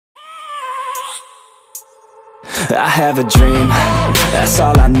I have a dream, that's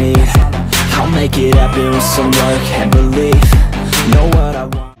all I need. I'll make it happen with some work and belief. Know what I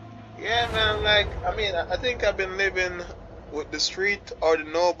want. Yeah, man, like, I mean, I think I've been living with the street or the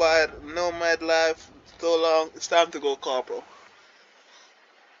nomad life so long. It's time to go corporate.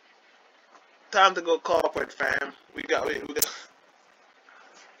 Time to go corporate, fam. We got.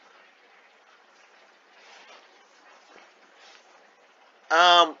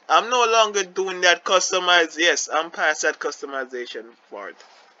 I'm no longer doing that customize. Yes, I'm past that customization part.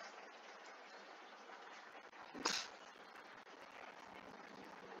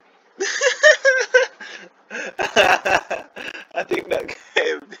 I think that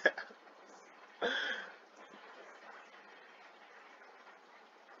came.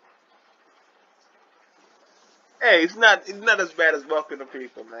 Hey, it's not as bad as walking to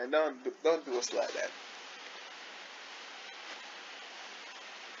people, man. Don't do us like that.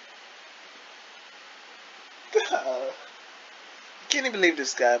 Can't even believe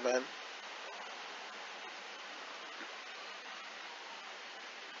this guy, man.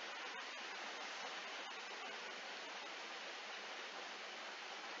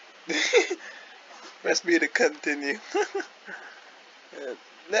 Press me to continue.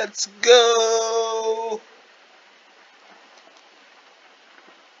 Let's go.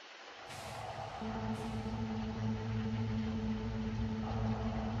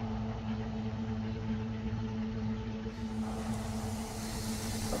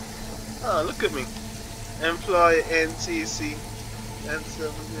 Oh, look at me. Employ NCC.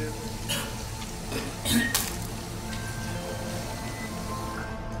 N7.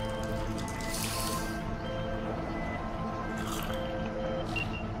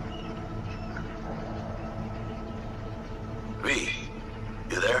 V,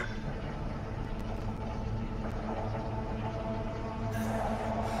 you there?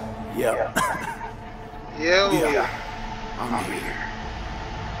 Yeah. Yo. Yeah. I'm here.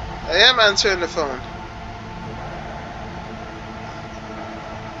 I am answering the phone.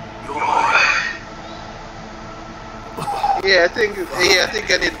 Yeah, I think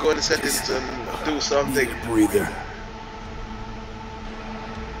I need to go to settings and do something. Breather.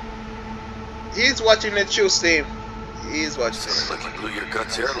 He's watching the show stream. He's watching Sounds it. like you blew your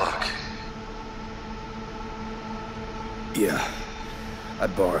guts airlock. Yeah. I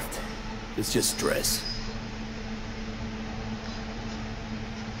barfed. It's just stress.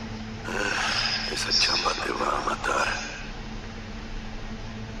 Esa chamba te va a matar.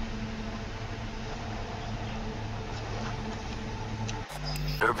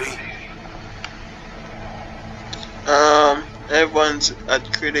 Derby? Everyone's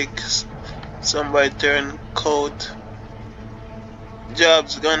at critics. Somebody turn code.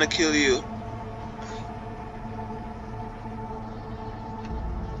 Job's gonna kill you.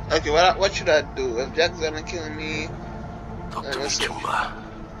 Okay, what should I do? If Jack's gonna kill me, Talk to me, chumba.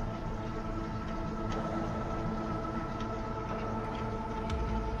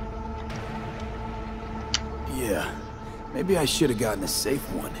 Yeah. Maybe I should have gotten a safe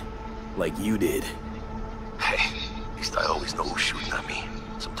one. Like you did. Hey, at least I always know who's shooting at me.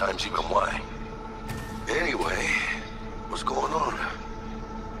 Sometimes even why. Anyway, what's going on?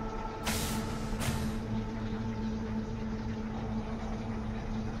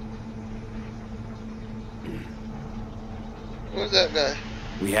 who's that guy?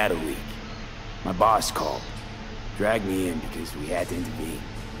 We had a leak. My boss called. Dragged me in because we had to intervene.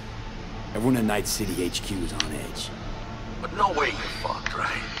 Everyone at Night City HQ is on edge. But no way you're fucked,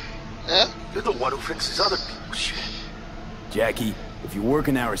 right? Huh? You're the one who fixes other people's shit. Jackie, if you work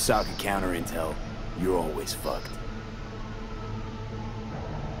in Arasaka counter intel, you're always fucked.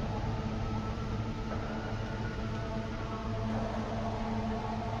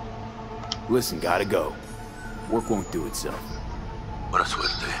 Listen, gotta go. Work won't do itself. Buena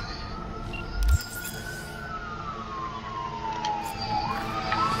suerte.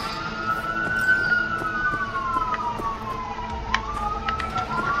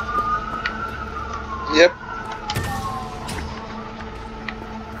 Yep.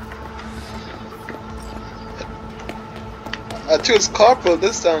 I choose corporal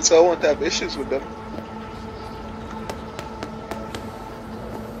this time, so I won't have issues with them.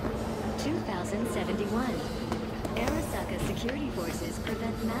 2071. Arasaka security forces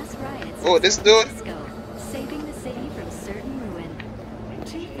prevent mass riots. Oh, this dude. Saving the city from certain ruin.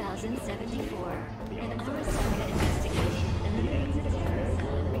 2074. An Arasaka investigation eliminates the terrorists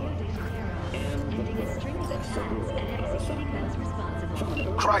of Rio de Janeiro, ending a string of attacks and executing those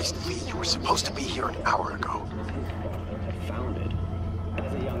responsible. Christ, Lee, you were supposed to be here an hour ago.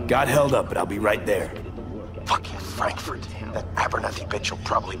 Got held up, but I'll be right there. Fucking Frankfurt. That Abernathy bitch will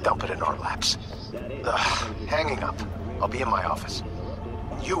probably dump it in our laps. Hanging up. I'll be in my office.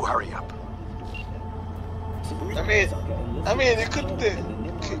 You hurry up. I mean, you could. The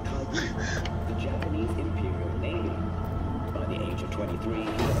Japanese Imperial Navy. By the age of 23, he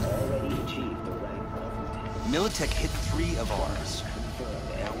had already achieved the rank of lieutenant. Militech hit 3 of ours.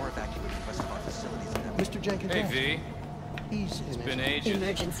 Now we're evacuating the rest of our facilities. Mr. Jenkins. Hey, V. It's been ages.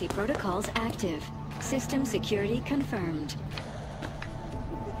 Emergency protocols active. System security confirmed.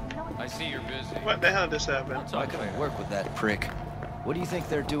 I see you're busy. What the hell just happened? I couldn't work with that prick. What do you think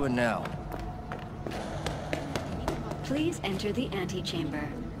they're doing now? Please enter the antechamber.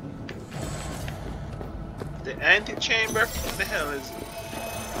 The antechamber? What the hell is it?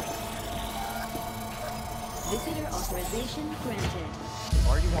 Visitor authorization granted.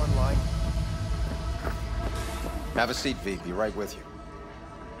 Are you online? Have a seat, V. Be right with you.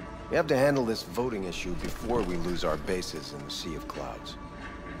 We have to handle this voting issue before we lose our bases in the Sea of Clouds.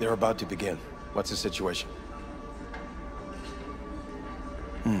 They're about to begin. What's the situation?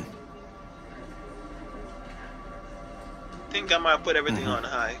 I think I might put everything on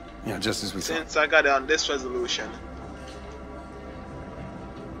high. Yeah, just as we thought. Since I got it on this resolution.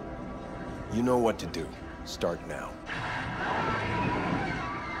 You know what to do. Start now.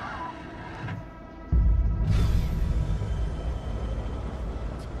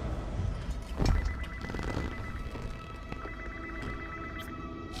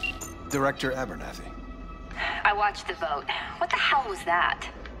 Director Abernathy. I watched the vote. What the hell was that?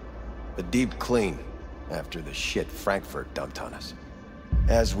 A deep clean after the shit Frankfurt dumped on us.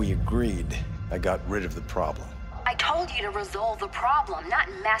 As we agreed, I got rid of the problem. I told you to resolve the problem, not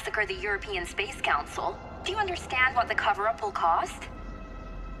massacre the European Space Council. Do you understand what the cover-up will cost?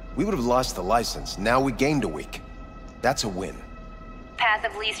 We would have lost the license. Now we gained a week. That's a win. Path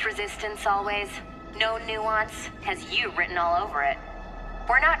of least resistance always. No nuance. Has you written all over it.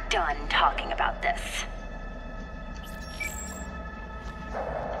 We're not done talking about this.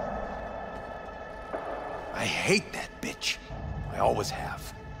 I hate that bitch. I always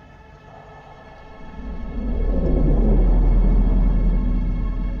have.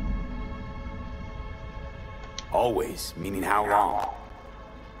 Always, meaning how long?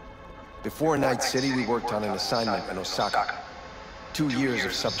 Before Night City, we worked on an assignment in Osaka. 2 years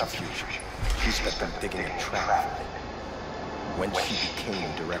of subterfuge. She spent them digging a trap for me. When she became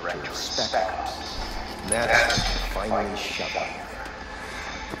director of Spec Ops, that's when she finally shoved me there.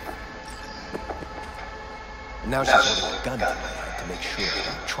 And now she's holding a gun to my head to make sure that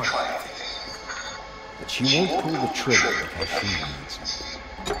I'm trying anything. But she won't pull the trigger because she needs me.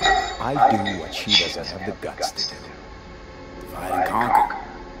 I do what she doesn't have the guts to do. Divide and conquer.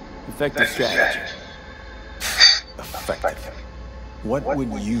 Effective strategy. Effective. What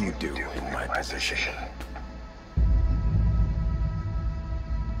would you do in my position?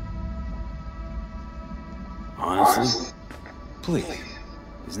 Honestly, Please.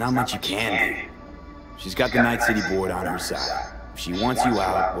 there's not much you can do. She's got the Night City board on her side. If she wants you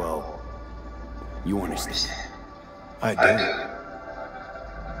out, well, you understand. I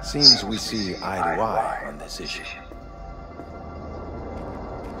do. Seems we see eye to eye on this issue.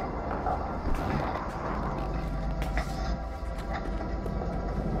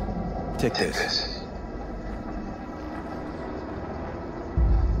 Take this.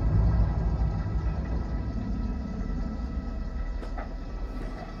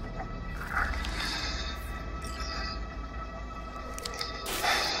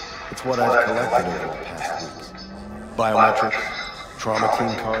 It's what I've collected over the past weeks. Biometrics, trauma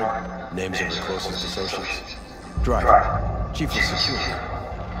team card, names of her closest associates. Driver, chief of security.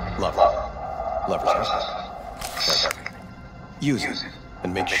 Lover, lover's husband. Everything. Use it,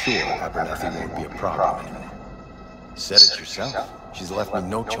 and make sure Abernathy won't be a problem anymore. Said it yourself. She's left me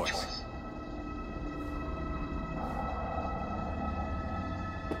no choice.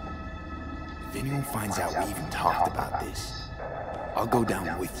 If anyone finds out we even talked about this, I'll go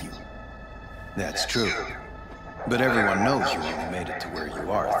down with you. That's true. But everyone knows you only made it to where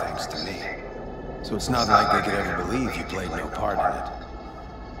you are thanks to me. So it's not like they could ever believe you played no part in it.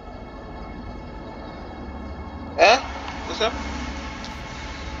 Huh? What's up?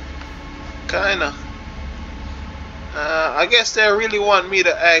 Kinda. I guess they really want me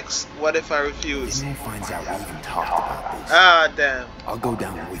to ask, what if I If refuse? anyone finds out we even talked about this, Ah, damn. I'll go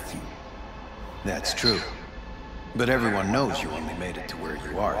down with you. That's true. But everyone knows you only made it to where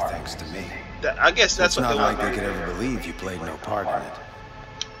you are thanks to me. I guess that's It's what not they like want. they could ever believe you played no part in it.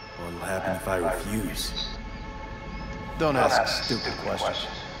 What'll happen if I refuse? Don't ask stupid questions.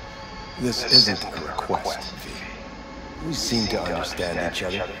 This isn't a request, V. We seem to understand each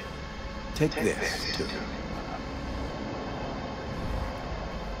other. Take this, too.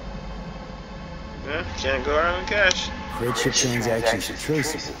 Yeah, can't go around cash. Credit chip transactions are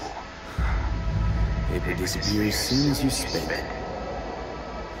traceable. Paper disappears as soon as you spend it.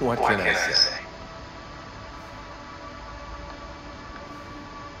 What can I say?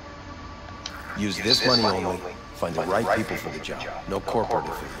 Use this money only, find the right people for the job, no corporate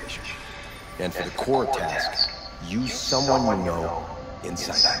affiliation. And for the core task, use someone you know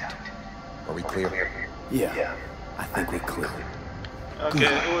inside out. Are we clear? Yeah, I think we're clear.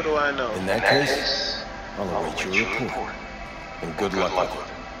 Okay, who do I know? In that case, I'll await your report. And good luck with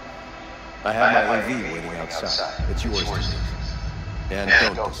it. I have my AV waiting outside. It's yours to use. And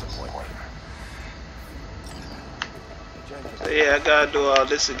don't disappoint me. So yeah, I gotta do all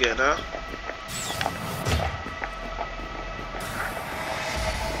this again, huh?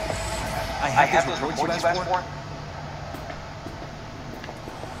 I have this report you asked for?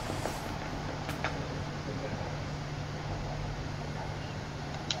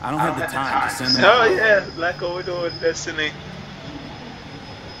 I don't have the time to send them. Oh yeah, like what we're doing with Destiny.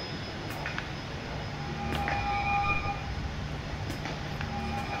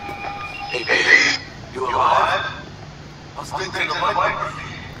 Hey, baby, you alive? I was thinking of my wife.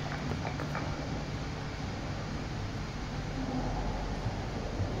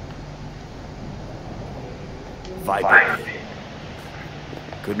 Viper.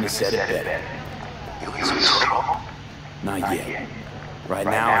 Couldn't have said it better. You in some trouble? Not yet. Right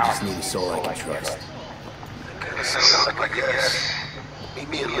now, I just need a soul I can trust. Kinda sounds like a yes. Meet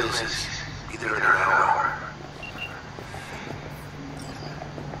me at Liz's. Be there in an hour.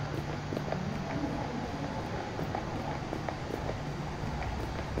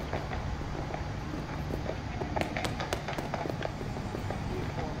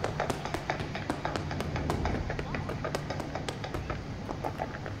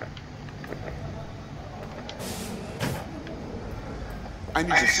 I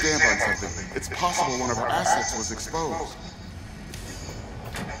need your stamp on something. It's possible one of our assets was exposed.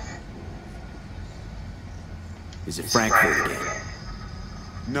 Is it Frankfurt again?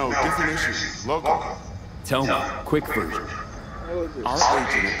 No, different issue. Local. Tell me, quick version. Our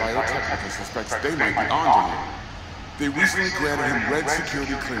agent at Biotechnica suspects they might be onto him. They recently granted him red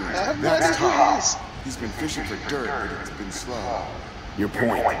security clearance. That's tough. He's been fishing for dirt, but it's been slow. Your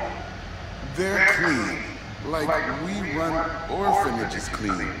point. They're clean. Like we run orphanages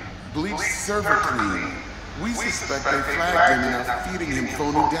clean. Bleach server clean. We suspect they flagged him and are feeding him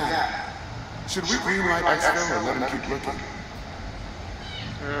phony data. Should we greenlight Exfil or let him keep looking?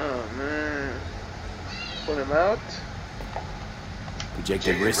 Oh man. Put him out?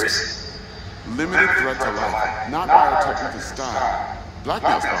 Projected risks. Limited threat to life, not Biotechnica's style.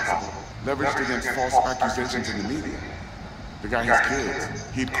 Blackmail's possible, leveraged against false accusations in the media. The guy has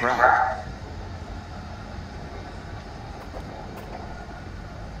kids. He'd crack.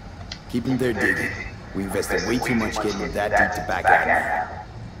 Keep him there digging. We invested way too much getting him that deep to back out now.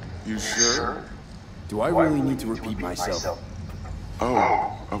 You sure? Do I really need to repeat myself?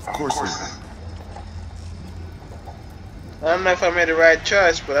 Oh, of course not. I don't know if I made the right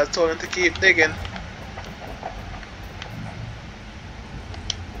choice, but I told him to keep digging.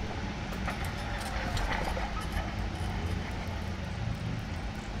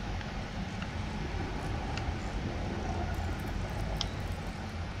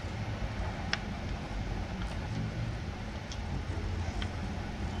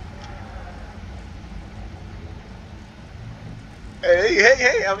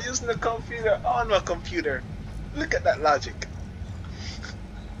 Hey, I'm using the computer on my computer. Look at that logic.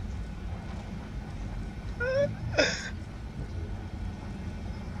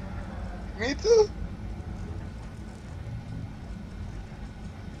 Me too.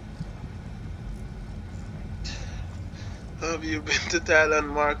 Have you been to Thailand,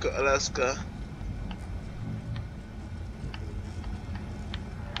 Marco, Alaska?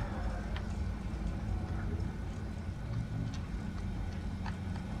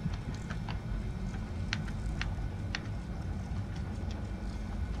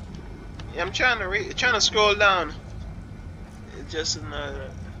 Yeah, I'm trying to scroll down. It's just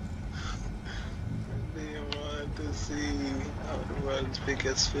another. Do you want to see how the world's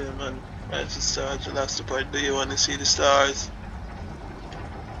biggest film and Rise the Stars, the last part? Do you want to see the stars?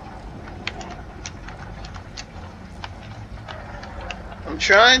 I'm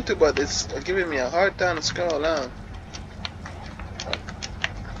trying to, but it's giving me a hard time to scroll down.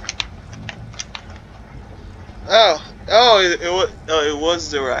 It was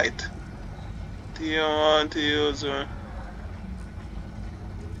the right. Do you want to use her?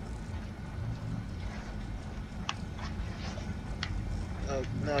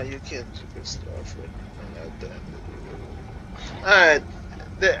 No, you can't superstar for like that. Alright,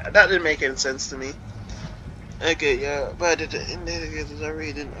 that didn't make any sense to me. Okay, yeah, but the indicators are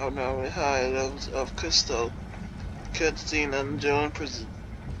reading abnormally high levels of crystal, Kirsten and Joan present.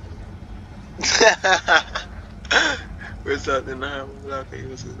 Result in the harm blocker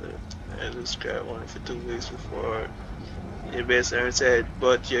uses it and describe only for 2 weeks before your baseline said,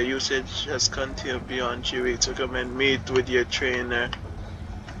 but your usage has continued beyond 3 weeks. Recommend meet with your trainer.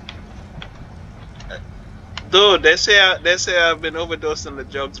 Dude, they say I've been overdosed on the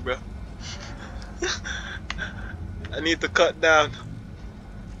drugs, bro. I need to cut down.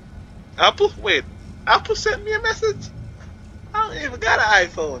 Apple? Wait. Apple sent me a message? I don't even got an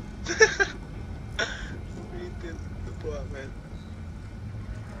iPhone. Meeting department.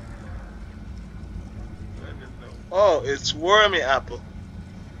 I didn't know. Oh, it's Wormy Apple.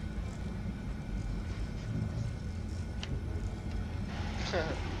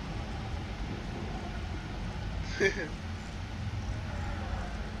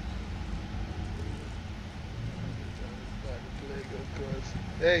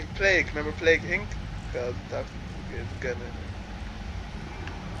 Hey, Plague, remember Plague Inc? God, that is gonna.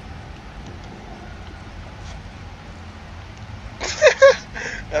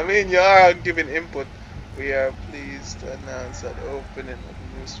 I mean, you are giving input. We are pleased to announce that opening of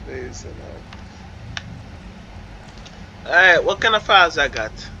a new space and Alright, what kind of files I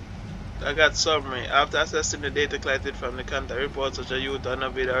got? I got summary. After assessing the data collected from the contact reports such as Utah,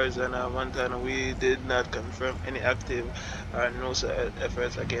 Nevada, Arizona, and Montana, we did not confirm any active or no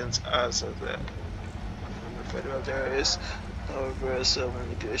efforts against us as a federal terrorists. However, some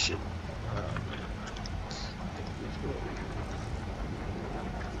indication.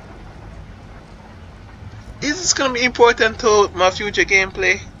 Is this gonna be important to my future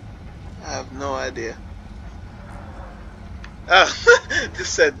gameplay? I have no idea. Ah,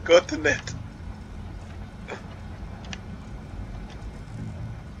 just said go to net.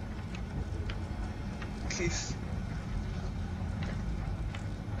 Please.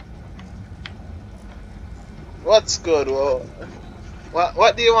 What's good? Well,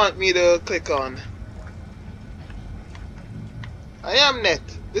 what do you want me to click on? I am net.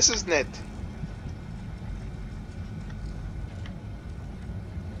 This is net.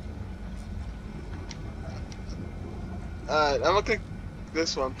 Alright, I'm gonna click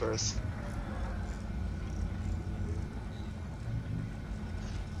this one first.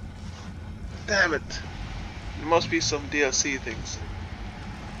 Damn it. There must be some DLC things.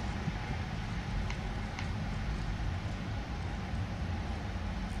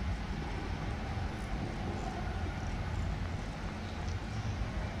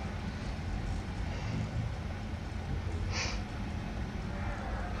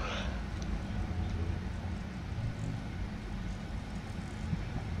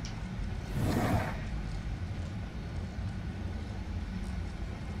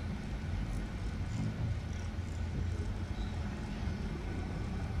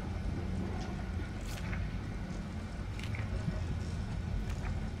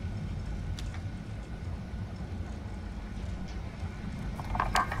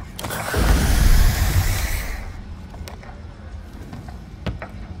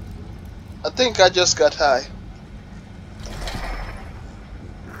 I think I just got high.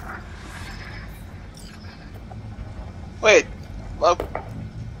 Wait, my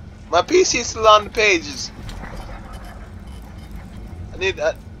PC is still on the pages. I need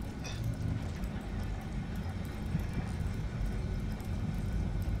that.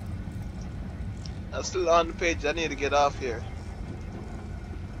 I'm still on the page. I need to get off here.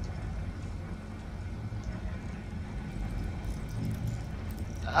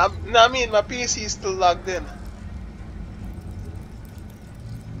 I mean, my PC is still logged in.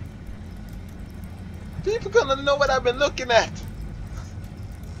 People gonna know what I've been looking at.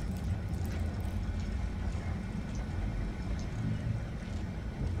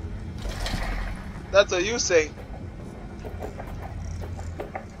 That's what you say.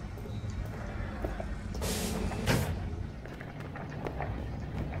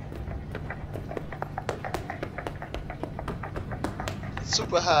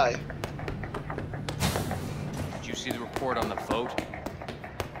 Super high. Did you see the report on the vote?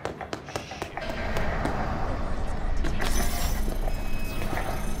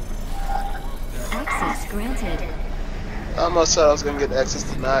 Access granted. I almost thought I was gonna get access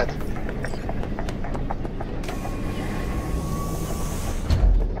denied.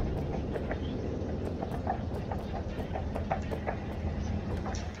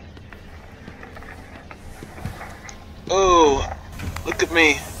 Oh, look at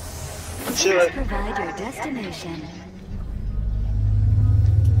me. Please provide your destination.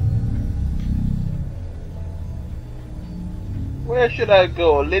 Where should I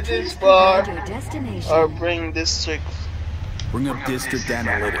go? Lily's Please bar provide your destination. or bring district? Bring up district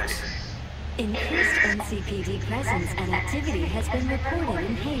analytics. Increased NCPD presence and activity has been reported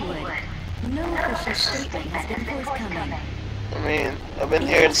in Haywood. No official statement has been forthcoming. I mean, I've been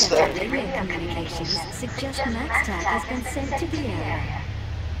hearing stuff. Radio communications suggest MaxTac has been sent to the area.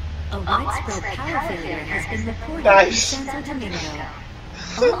 A widespread power failure has been reported in Santo Domingo.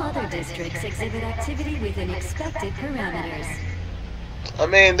 All other districts exhibit activity within expected parameters. I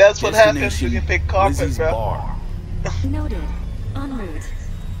mean, that's what happens when you pick carpet, Lizzie's bro. bar. Noted. En route.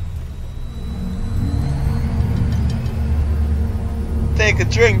 Take a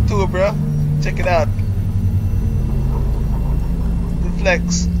drink too, bro. Check it out. The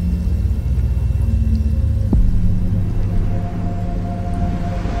flex.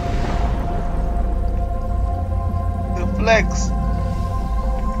 The flex.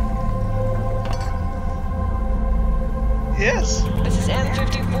 Yes. This is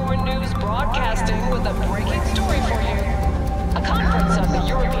M54 News broadcasting with a breaking story for you. A conference of the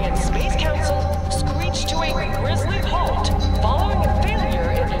European Space Council screeched to a grisly halt following a failure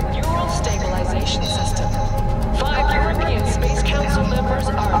in the neural stabilization system. 5 European Space Council members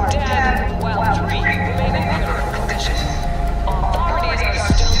are dead, while 3 remain in critical condition. Authorities are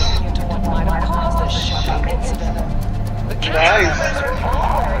still looking into what might have caused the shocking incident. The council members were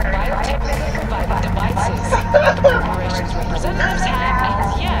all wearing biotechnically provided devices. Corporation's representatives have,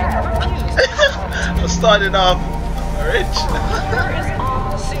 as yet, refused. I started off rich. is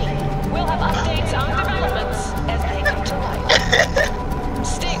on the scene. We'll have updates on developments as they come to light.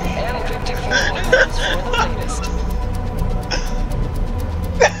 Stay with M54 News for the latest.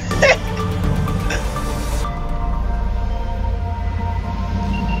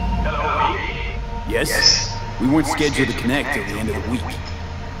 Yes? We weren't scheduled to connect till the end of the week.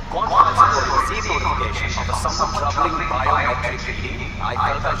 Conference received notification of a somewhat troubling biometric reading. I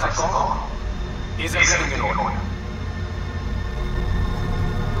felt I should call. Is everything in order?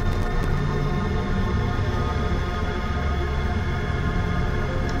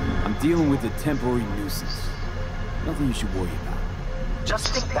 I'm dealing with a temporary nuisance. Nothing you should worry about. Just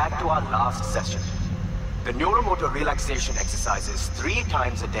think back to our last session. The neuromotor relaxation exercises 3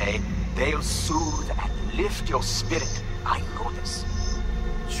 times a day. They'll soothe and lift your spirit. I know this.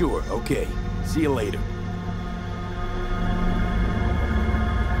 Sure, okay. See you later.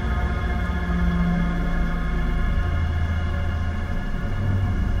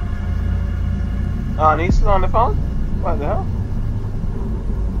 Oh, and he's still on the phone? What the hell?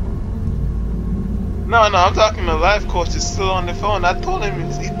 No, I'm talking to the life coach. He's still on the phone. I told him,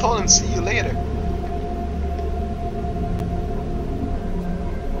 he told him, see you later.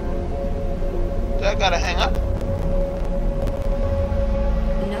 Do I gotta hang up?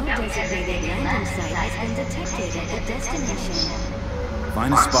 No designated landing site has been detected at the destination.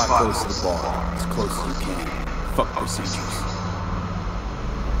 Find a spot close to the bar, as close as you can. Fuck procedures.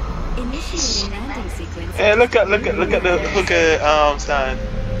 Initiating landing sequence. Hey, look at the hooker sign.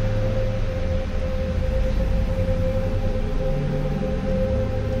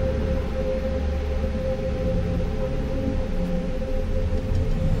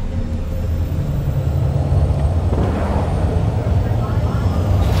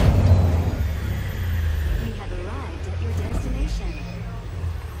 We have arrived at your destination.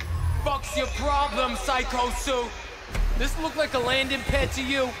 Fuck's your problem, Psycho Sue? This look like a landing pad to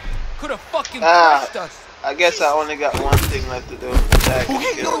you? Could have fucking crushed us. I guess I only got one thing left to do.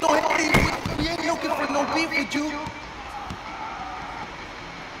 Okay, no, hey, we ain't looking for no beef with you.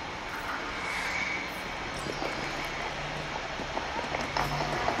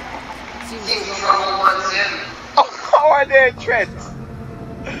 Oh, how are there threats?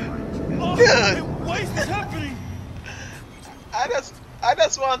 Dude, Why is this happening? I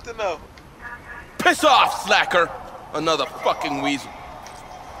just want to know. Piss off, slacker! Another fucking weasel.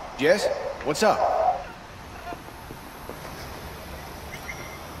 Jess, what's up?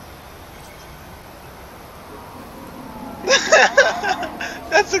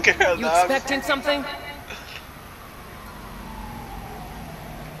 That's a girl, You dog. expecting something?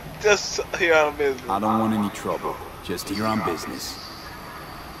 Just here on business. I don't want any trouble. Just here on business.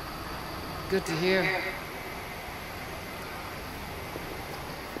 Good to hear.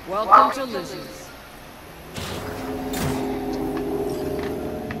 Welcome to Lizzie's.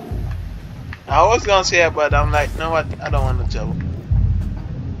 I was gonna say it, but I'm like, you know what? I don't want no trouble.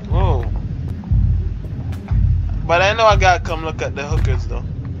 Whoa. But I know I gotta come look at the hookers though.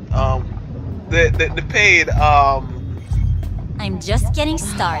 The paid I'm just getting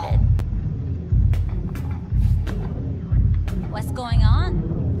started. What's going on?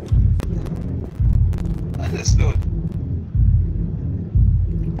 Understood.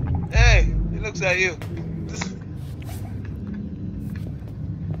 looks at you.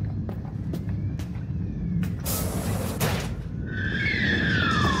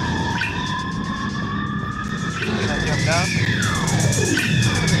 Can I jump down?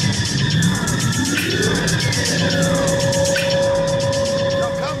 You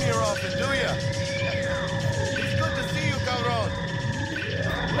don't come here often, do ya? It's good to see you, cabron.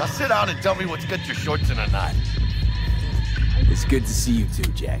 Now sit down and tell me what's got your shorts in a knot. It's good to see you too,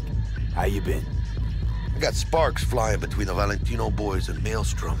 Jack. How you been? I got sparks flying between the Valentino boys and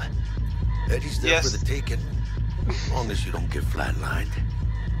Maelstrom. Eddie's there for the taking, as long as you don't get flatlined.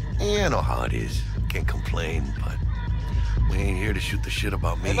 Yeah, I know how it is. Can't complain, but we ain't here to shoot the shit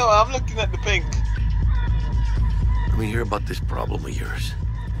about me. No, I'm looking at the pink. Let me hear about this problem of yours.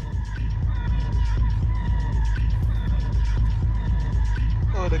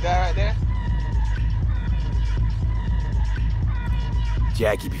 Oh, the guy right there?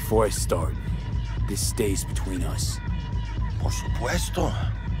 Jackie, before I start, this stays between us. Por supuesto.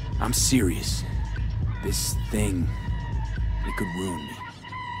 I'm serious. This thing, it could ruin me.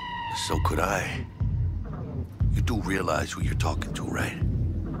 So could I. You do realize who you're talking to, right?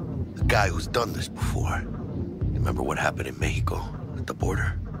 The guy who's done this before. Remember what happened in Mexico, at the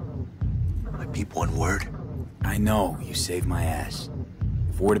border? I peep one word. I know, you saved my ass.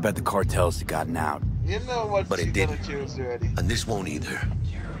 If word about the cartels had gotten out. You know what but it didn't. Choose already. And this won't either.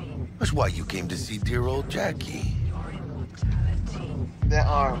 That's why you came to see dear old Jackie. Their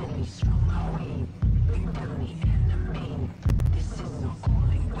arm.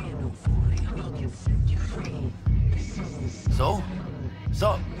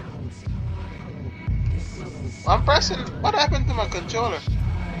 So? I'm pressing. What happened to my controller?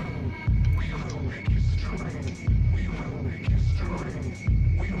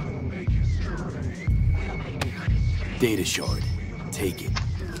 Data shard. Take it.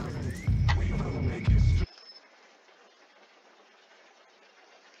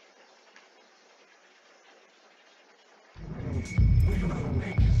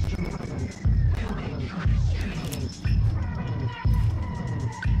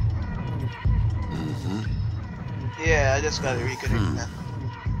 Yeah, I just gotta reconnect now.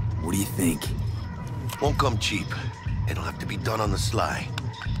 What do you think? Won't come cheap. It'll have to be done on the sly.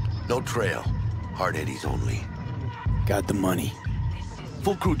 No trail. Hard Eddies only. Got the money.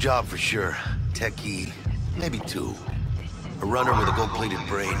 Full crew job for sure. Techie, maybe two. A runner with a gold-plated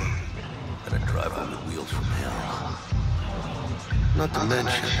brain. And a driver with wheels from hell. Not to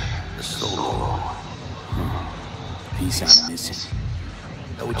mention the solo. Piece I'm missing.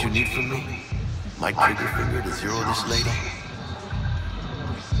 That what you need from me? My trigger finger to zero this lady?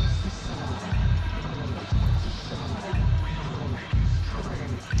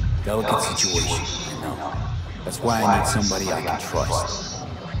 Delicate situation, I know. That's why I need somebody I can trust.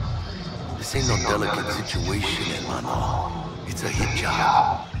 This ain't no delicate situation, hermano. It's a hit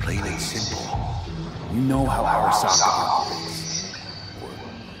job, plain and simple. You know how Arasaka operates.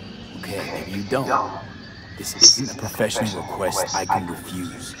 Or, okay, maybe you don't. This isn't a professional request I can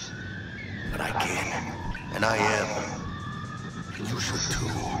refuse. But I can, and I am. And you should too.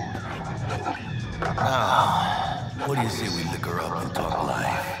 Now, what do you say we liquor up and talk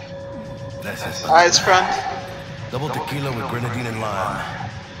life? Gracias. Eyes front. Double tequila with grenadine and lime.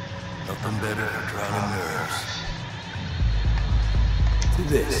 Nothing better for drowning nerves. To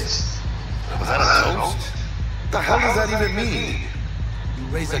this. Was that a toast? What the hell does that even mean? You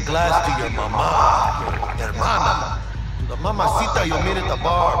raise a glass to your mama, your hermana. The mamacita you meet at the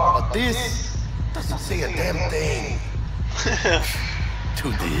bar, but this doesn't say a damn thing.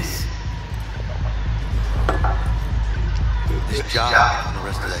 To this. This job and the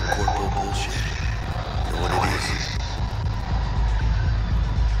rest of that corpo bullshit. You know what it is?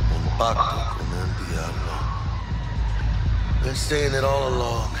 Un pacto con el diablo. Been saying it all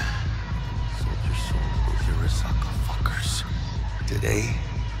along. Sold your soul to those Arasaka fuckers. Today,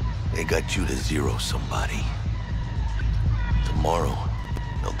 they got you to zero somebody. Tomorrow,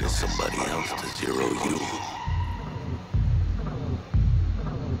 they'll get somebody else to zero you.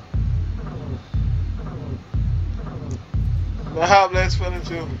 Let's finish it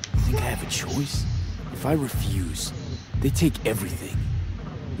too. I think I have a choice. If I refuse, they take everything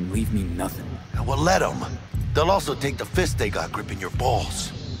and leave me nothing. Well, let them. They'll also take the fist they got gripping your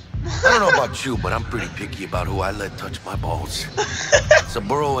balls. I don't know about you, but I'm pretty picky about who I let touch my balls.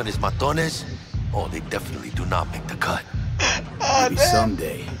 Saburo and his matones, oh, they definitely do not make the cut. Maybe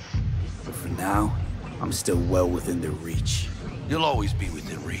someday. But for now, I'm still well within their reach. You'll always be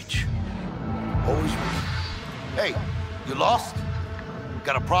within reach. Always. Hey, you lost?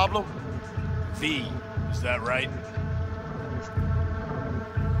 Got a problem? V, is that right?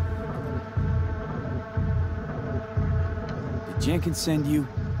 Jenkins send you?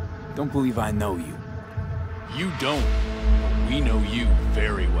 Don't believe I know you. You don't. We know you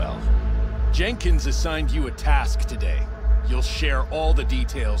very well. Jenkins assigned you a task today. You'll share all the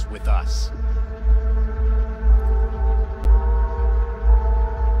details with us.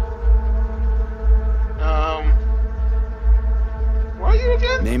 What are you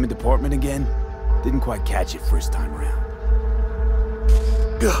again? Name and department again? Didn't quite catch it first time around.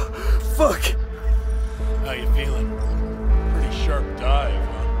 Ugh, fuck! How you feeling? Pretty sharp dive,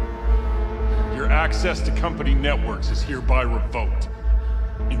 huh? Your access to company networks is hereby revoked.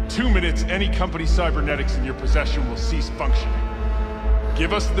 In 2 minutes, any company cybernetics in your possession will cease functioning.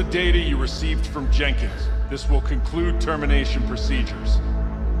 Give us the data you received from Jenkins. This will conclude termination procedures.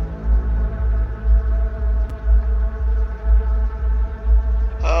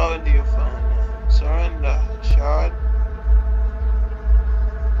 How do you find that? Surrender, shard.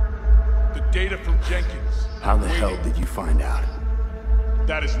 The data from Jenkins. How the hell did you find out?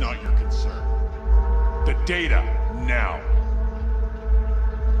 That is not your concern. The data, now.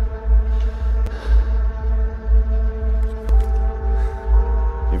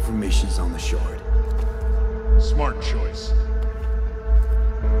 Information's on the shard. Smart choice.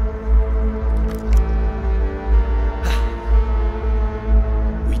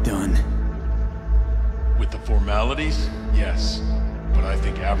 We done? With the formalities, yes. But I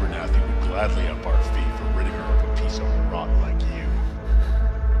think Abernathy would gladly up our fee for ridding her of a piece of rot like you.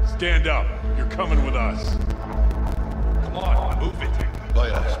 Stand up. You're coming with us. Come on, move it.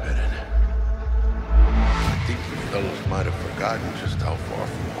 Vaya, Spirit. I think you fellows might have forgotten just how far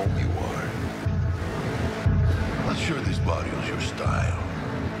from home you are. Not sure this body was your style,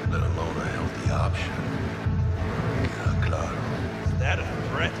 let alone a healthy option. Yeah, claro. Is that a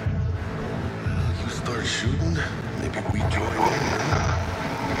threat? You start shooting, maybe we join in.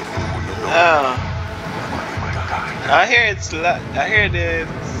 I hear it's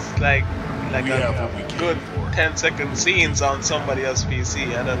like a good 10-second scenes on somebody else's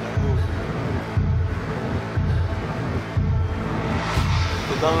PC. I don't know who.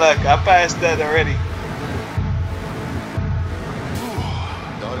 But I'm like, I passed that already.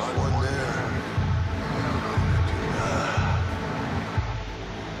 Dodge one there.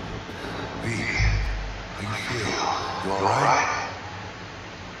 V, how you feel? You alright?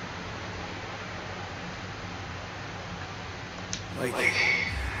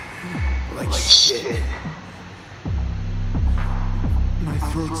 Like shit. My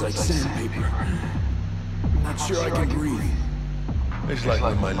throat's like sandpaper. Not sure I can breathe. It's like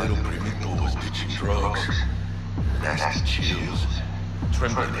when my little primito was ditching drugs. Nasty chills,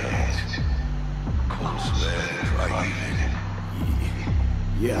 trembling hands, cold sweat, and dry heaving.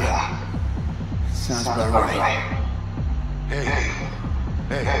 Yeah. Sounds about right. Hey.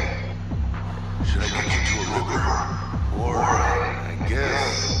 Should I get you to a river? Or, I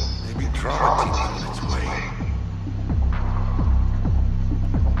guess, maybe trauma team's on its way.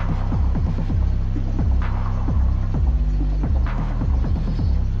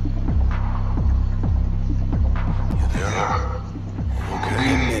 You there? Okay.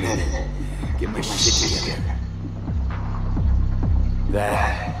 Give me a minute. Get my shit together.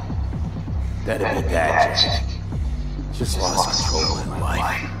 That'd be that, Jack. Just lost control of my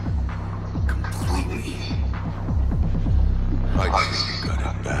life. Completely. I think you got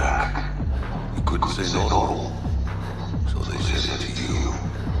it back. You couldn't say no, so they said it to you.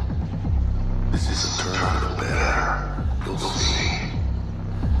 This is a turn for the better. You'll see.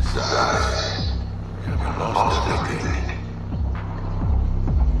 Besides, you haven't lost everything.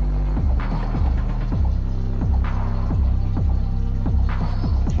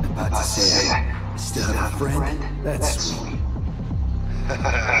 About to say I still have a friend? That's sweet.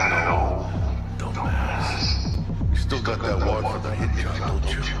 No, dumbass. You still got that wad for the hit job,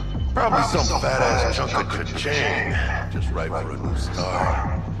 don't you? Probably some fat-ass chunk of cha-ching. Just right for a new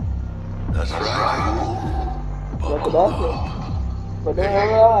start. That's right, fool. Buckle up. But they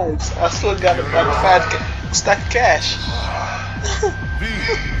realize I still got a fat stack of cash. V!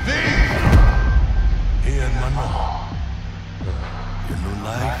 Here, Mano. Your new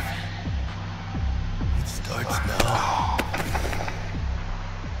life, it starts now.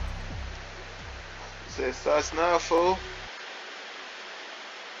 So it starts now, fool.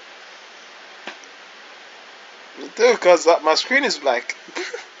 Dude, because my screen is black.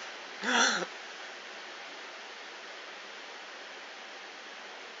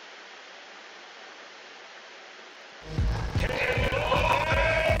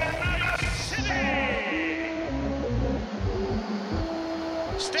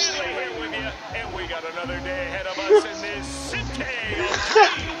 Stanley here with you, and we got another day ahead of us in this city of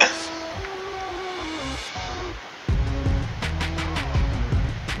dreams.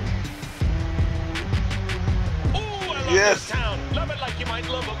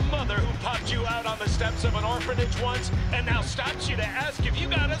 asked you out on the steps of an orphanage once, and now stops you to ask if you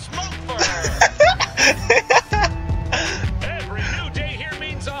got a smoke for her. Every new day here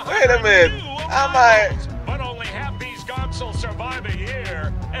means Wait a minute. Am I? But only half these gonks will survive a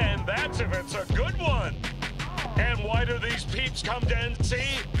year, and that's if it's a good one. And why do these peeps come to NC?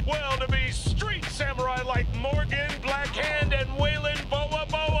 Well, to be street samurai like Morgan, Blackhand, and Waylon Boa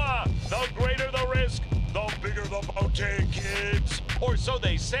Boa. The greater the risk, the bigger the bounty, kids. Or so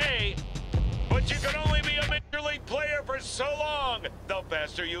they say. But you can only be a major league player for so long. The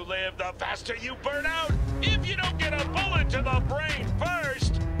faster you live, the faster you burn out. If you don't get a bullet to the brain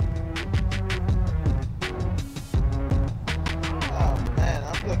first. Oh man,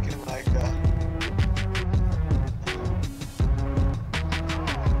 I'm looking like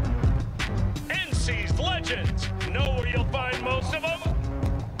NC's legends. Know where you'll find most of them?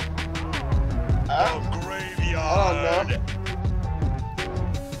 A graveyard.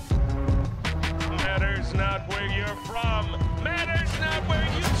 Matters not where you're from. Matters not where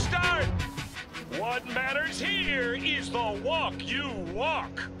you start. What matters here is the walk you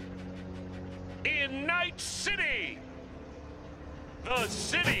walk. In Night City. The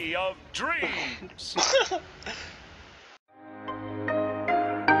city of dreams.